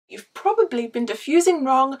probably been diffusing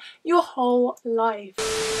wrong your whole life.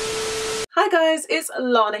 Hi guys, it's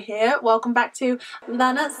Lana here. Welcome back to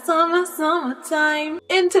LANA'S Summertime.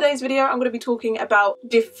 In today's video, I'm going to be talking about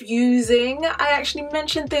diffusing. I actually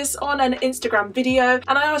mentioned this on an Instagram video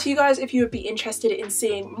and I asked you guys if you would be interested in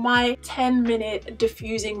seeing my 10-minute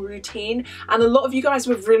diffusing routine, and a lot of you guys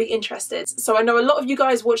were really interested. So I know a lot of you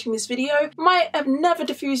guys watching this video might have never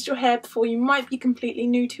diffused your hair before. You might be completely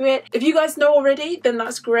new to it. If you guys know already, then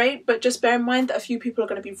that's great, but just bear in mind that a few people are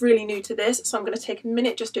going to be really new to this, so I'm going to take a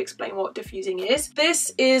minute just to explain what diffusing is.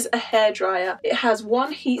 This is a hairdryer. It has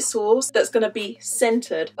one heat source that's going to be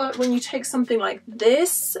centered, but when you take something like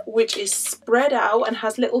this, which is spread out and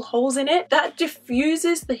has little holes in it, that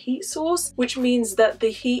diffuses the heat source, which means that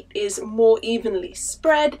the heat is more evenly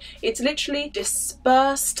spread. It's literally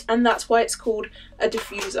dispersed, and that's why it's called a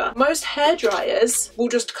diffuser. Most hairdryers will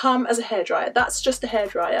just come as a hairdryer. That's just a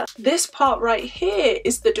hairdryer. This part right here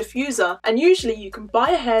is the diffuser, and usually you can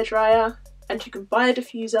buy a hairdryer and you can buy a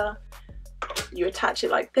diffuser. You attach it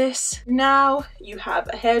like this. Now you have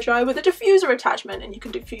a hairdryer with a diffuser attachment and you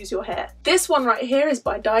can diffuse your hair. This one right here is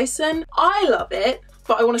by Dyson. I love it,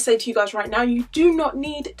 but I want to say to you guys right now, you do not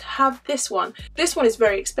need to have this one. This one is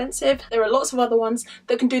very expensive. There are lots of other ones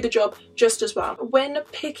that can do the job just as well. When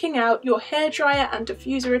picking out your hairdryer and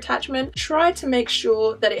diffuser attachment, try to make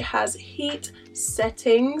sure that it has heat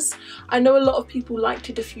settings. I know a lot of people like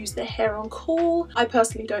to diffuse their hair on cool. I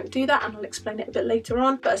personally don't do that, and I'll explain it a bit later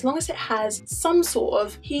on, but as long as it has some sort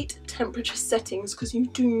of heat temperature settings, because you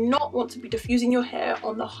do not want to be diffusing your hair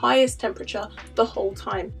on the highest temperature the whole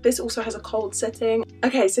time. This also has a cold setting.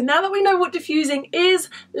 Okay, so now that we know what diffusing is,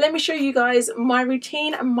 let me show you guys my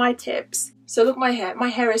routine and my tips. So look at my hair. My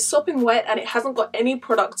hair is sopping wet and it hasn't got any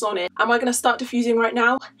products on it. Am I going to start diffusing right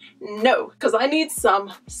now? No, because I need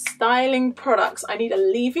some styling products. I need a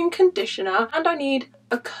leave-in conditioner and I need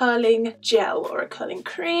a curling gel or a curling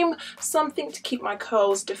cream, something to keep my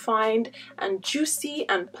curls defined and juicy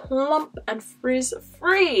and plump and frizz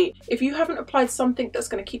free. If you haven't applied something that's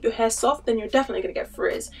going to keep your hair soft, then you're definitely going to get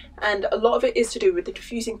frizz, and a lot of it is to do with the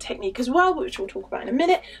diffusing technique as well, which we'll talk about in a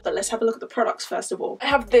minute. But let's have a look at the products first of all. I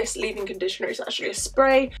have this leave-in conditioner. It's actually a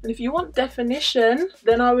spray, and if you want definition,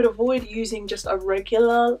 then I would avoid using just a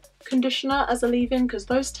regular conditioner as a leave-in, because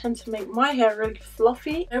those tend to make my hair really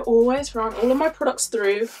fluffy. I always run all of my products through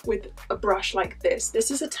with a brush like this. This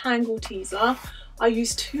is a tangle teaser. I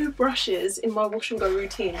use 2 brushes in my wash and go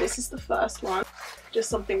routine. This is the first one, just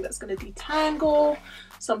something that's going to detangle,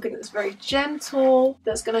 something that's very gentle,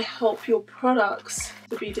 that's going to help your products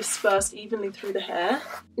to be dispersed evenly through the hair.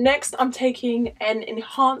 Next, I'm taking an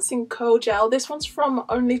enhancing curl gel. This one's from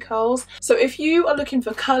Only Curls. So if you are looking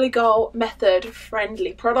for curly girl method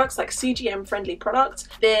friendly products, like CGM friendly products,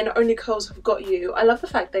 then Only Curls have got you. I love the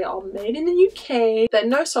fact they are made in the UK. They're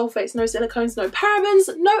no sulfates, no silicones, no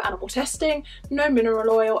parabens, no animal testing, no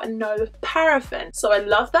mineral oil, and no paraffin. So I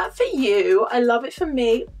love that for you. I love it for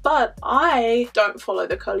me, but I don't follow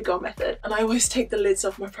the curly girl method, and I always take the lids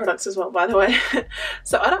off my products as well, by the way.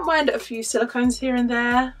 So I don't mind a few silicones here and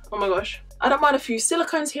there. Oh my gosh, I don't mind a few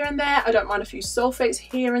silicones here and there. I don't mind a few sulfates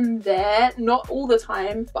here and there, not all the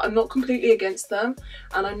time, but I'm not completely against them.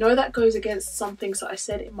 And I know that goes against some things that I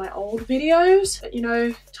said in my old videos, but you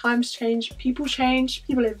know, times change, people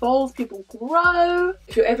evolve, people grow.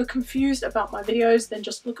 If you're ever confused about my videos, then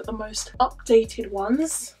just look at the most updated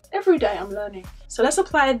ones. Every day I'm learning. So let's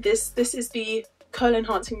apply this. This is the curl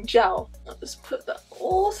enhancing gel. I'll just put that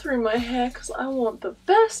all through my hair because I want the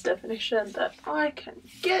best definition that I can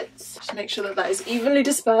get. Just make sure that that is evenly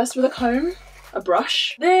dispersed with a comb, a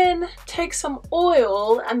brush. Then take some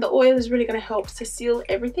oil, and the oil is really going to help to seal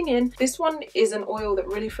everything in. This one is an oil that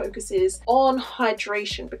really focuses on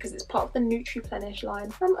hydration because it's part of the Nutri-Plenish line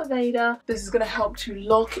from Aveda. This is going to help to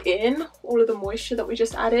lock in all of the moisture that we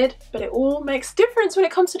just added, but it all makes a difference when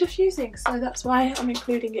it comes to diffusing, so that's why I'm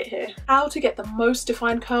including it here. How to get the most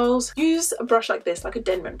defined curls? Use a brush like this, like a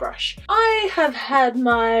Denman brush. I have had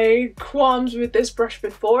my qualms with this brush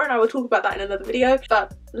before, and I will talk about that in another video,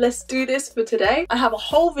 but let's do this for today. I have a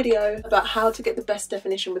whole video about how to get the best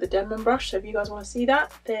definition with a Denman brush, so if you guys want to see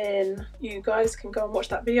that, then you guys can go and watch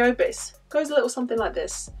that video, but it goes a little something like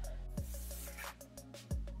this.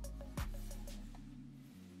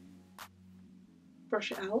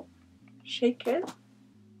 Brush it out, shake it,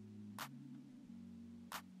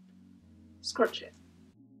 scrunch it.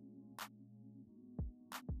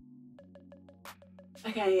 I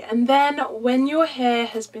Okay, and then when your hair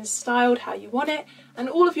has been styled how you want it and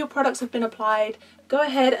all of your products have been applied, go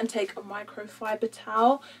ahead and take a microfiber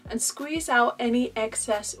towel and squeeze out any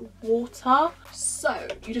excess water. So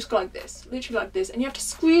you just go like this, literally like this, and you have to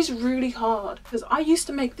squeeze really hard, because I used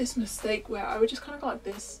to make this mistake where I would just kind of go like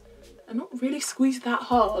this and not really squeeze that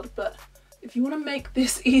hard. But if you want to make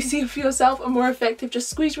this easier for yourself and more effective, just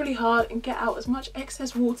squeeze really hard and get out as much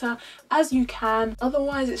excess water as you can.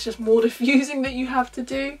 Otherwise, it's just more diffusing that you have to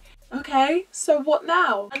do. Okay, so what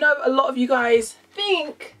now? I know a lot of you guys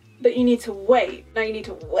think that you need to wait. Now you need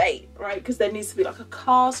to wait, right? Because there needs to be like a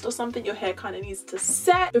cast or something. Your hair kind of needs to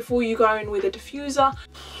set before you go in with a diffuser.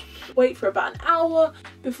 Wait for about an hour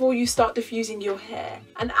before you start diffusing your hair.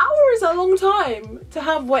 An hour is a long time to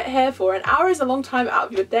have wet hair for. An hour is a long time out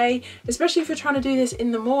of your day, especially if you're trying to do this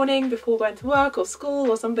in the morning before going to work or school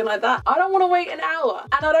or something like that. I don't want to wait an hour,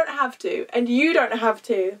 and I don't have to, and you don't have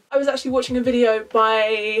to. I was actually watching a video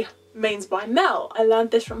by LANA'S by Mel. I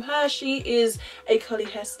learned this from her. She is a curly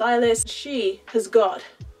hairstylist. She has got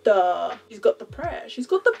she's got the prayer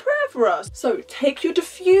for us. So take your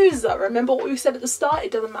diffuser. Remember what we said at the start, it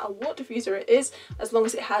doesn't matter what diffuser it is, as long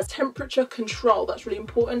as it has temperature control. That's really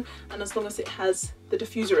important. And as long as it has the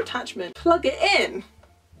diffuser attachment, plug it in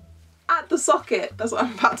at the socket. That's what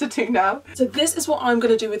I'm about to do now. So this is what I'm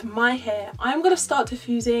going to do with my hair. I'm going to start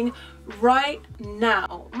diffusing right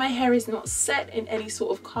now. My hair is not set in any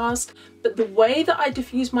sort of cast, but the way that I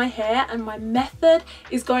diffuse my hair and my method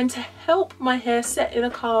is going to help my hair set in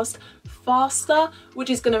a cast faster, which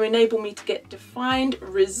is going to enable me to get defined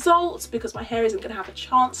results, because my hair isn't going to have a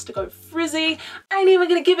chance to go frizzy. I ain't even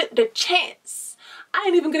going to give it the chance. I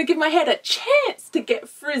ain't even gonna give my hair a chance to get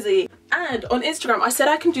frizzy. And on Instagram, I said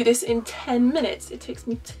I can do this in 10 minutes. It takes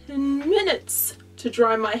me 10 minutes to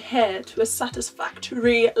dry my hair to a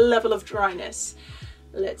satisfactory level of dryness.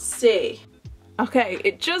 Let's see. Okay,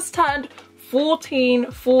 it just turned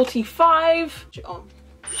 14:45.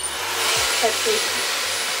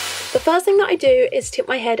 The first thing that I do is tip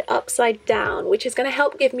my head upside down, which is going to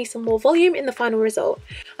help give me some more volume in the final result.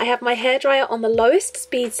 I have my hairdryer on the lowest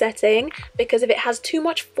speed setting because if it has too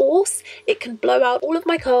much force, it can blow out all of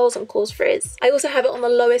my curls and cause frizz. I also have it on the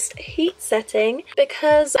lowest heat setting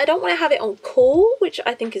because I don't want to have it on cool, which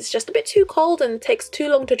I think is just a bit too cold and takes too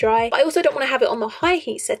long to dry. But I also don't want to have it on the high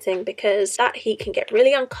heat setting because that heat can get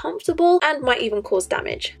really uncomfortable and might even cause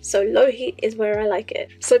damage. So low heat is where I like it.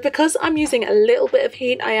 So because I'm using a little bit of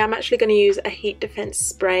heat, I am actually going to use a heat defense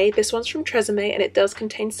spray. This one's from Tresemme and it does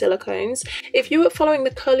contain silicones. If you are following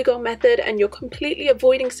the curly girl method and you're completely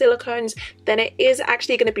avoiding silicones, then it is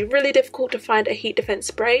actually going to be really difficult to find a heat defense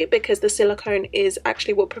spray because the silicone is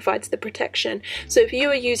actually what provides the protection. So if you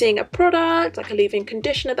are using a product like a leave-in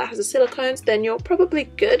conditioner that has a silicones, then you're probably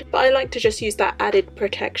good, but I like to just use that added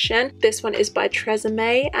protection. This one is by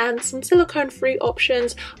Tresemme, and some silicone free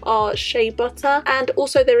options are Shea Butter, and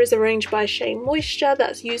also there is a range by Shea Moisture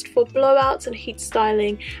that's used for blowouts and heat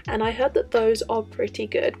styling, and I heard that those are pretty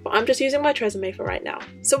good, but I'm just using my Tresemme for right now.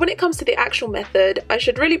 So when it comes to the actual method, I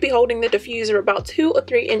should really be holding the diffuser about 2 or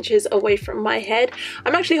 3 inches away from my head.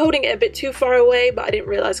 I'm actually holding it a bit too far away, but I didn't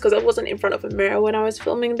realize because I wasn't in front of a mirror when I was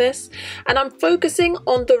filming this. And I'm focusing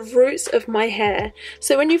on the roots of my hair.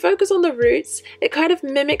 So when you focus on the roots, it kind of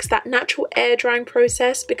mimics that natural air drying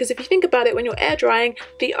process, because if you think about it, when you're air drying,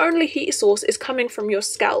 the only heat source is coming from your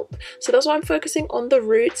scalp. So that's why I'm focusing on the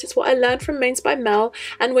roots. It's what I learned from LANA'S by Mel,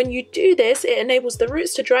 and when you do this, it enables the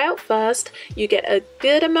roots to dry out first, you get a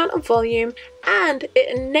good amount of volume, and it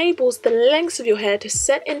enables the lengths of your hair to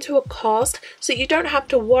set into a cast, so you don't have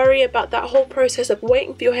to worry about that whole process of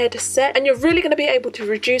waiting for your hair to set, and you're really going to be able to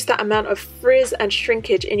reduce that amount of frizz and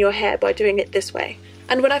shrinkage in your hair by doing it this way.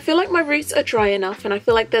 And when I feel like my roots are dry enough and I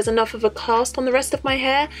feel like there's enough of a cast on the rest of my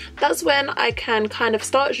hair, that's when I can kind of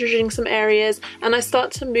start zhuzhing some areas and I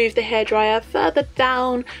start to move the hairdryer further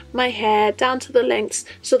down my hair, down to the lengths,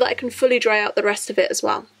 so that I can fully dry out the rest of it as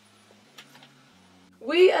well.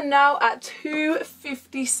 We are now at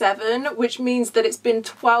 2:57, which means that it's been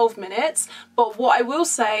 12 minutes. But what I will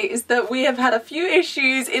say is that we have had a few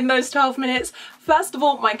issues in those 12 minutes. First of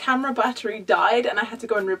all, my camera battery died and I had to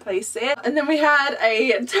go and replace it. And then we had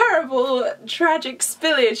a terrible, tragic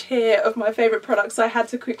spillage here of my favourite products, so I had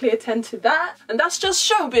to quickly attend to that. And that's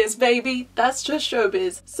just showbiz, baby. That's just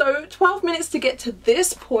showbiz. So 12 minutes to get to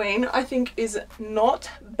this point, I think is not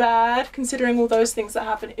bad, considering all those things that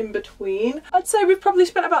happen in between. I'd say we've probably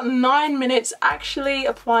spent about 9 minutes actually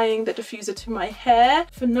applying the diffuser to my hair.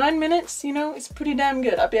 For 9 minutes, you know, it's pretty damn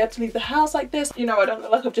good. I'd be able to leave the house like this. You know, I don't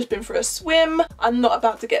look like I've just been for a swim. I'm not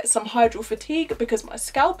about to get some hydro fatigue because my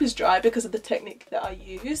scalp is dry because of the technique that I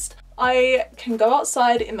used. I can go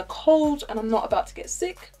outside in the cold and I'm not about to get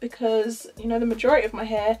sick because, you know, the majority of my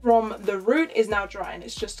hair from the root is now dry and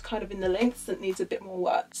it's just kind of in the lengths that needs a bit more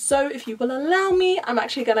work. So if you will allow me, I'm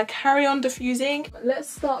actually going to carry on diffusing. Let's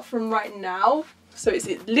start from right now. So it's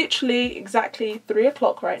literally exactly 3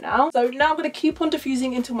 o'clock right now. So now I'm going to keep on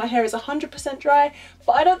diffusing until my hair is 100% dry.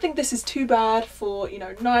 But I don't think this is too bad for, you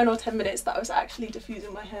know, 9 or 10 minutes that I was actually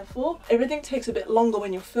diffusing my hair for. Everything takes a bit longer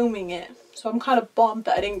when you're filming it. So I'm kind of bummed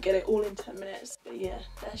that I didn't get it all in 10 minutes. But yeah,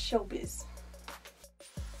 that's showbiz.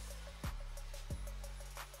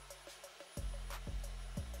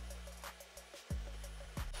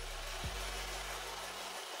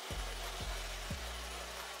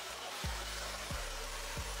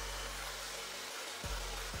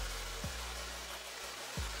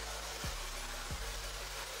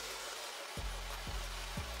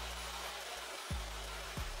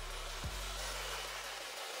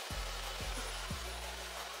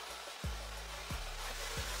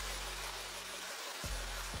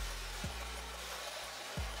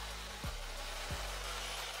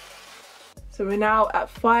 So we're now at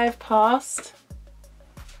 5 past.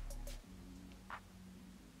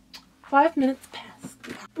 5 minutes past.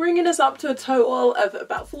 Bringing us up to a total of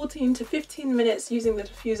about 14 to 15 minutes using the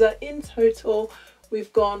diffuser. In total,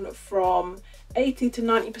 we've gone from 80 to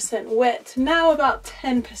 90% wet to now about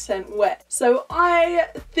 10% wet. So I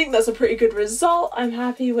think that's a pretty good result. I'm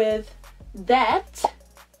happy with that.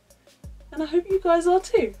 And I hope you guys are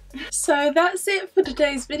too. So that's it for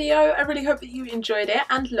today's video. I really hope that you enjoyed it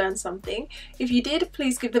and learned something. If you did,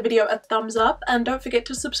 please give the video a thumbs up and don't forget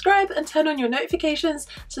to subscribe and turn on your notifications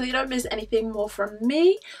so that you don't miss anything more from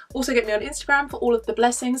me. Also get me on Instagram for all of the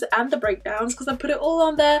blessings and the breakdowns because I put it all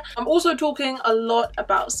on there. I'm also talking a lot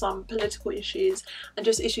about some political issues and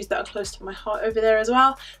just issues that are close to my heart over there as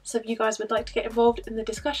well. So if you guys would like to get involved in the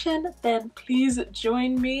discussion, then please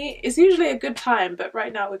join me. It's usually a good time, but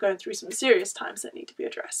right now we're going through some serious times that need to be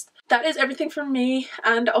addressed. That is everything from me,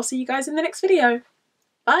 and I'll see you guys in the next video.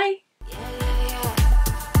 Bye!